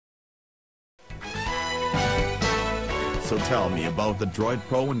So tell me about the Droi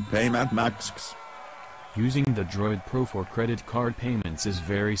Pro and Payment Max. Using the Droi Pro for credit card payments is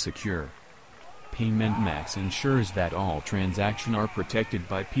very secure. Payment Max ensures that all transactions are protected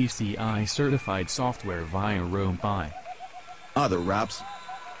by PCI certified software via RoamPay. Other apps?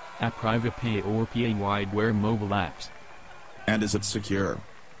 App Private Pay or PayWideware mobile apps. And is it secure?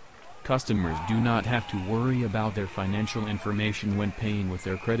 Customers do not have to worry about their financial information when paying with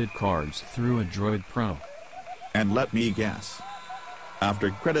their credit cards through a Droi Pro. And let me guess.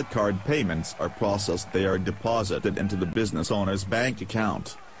 After credit card payments are processed, they are deposited into the business owner's bank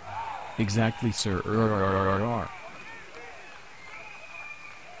account. Exactly, sir.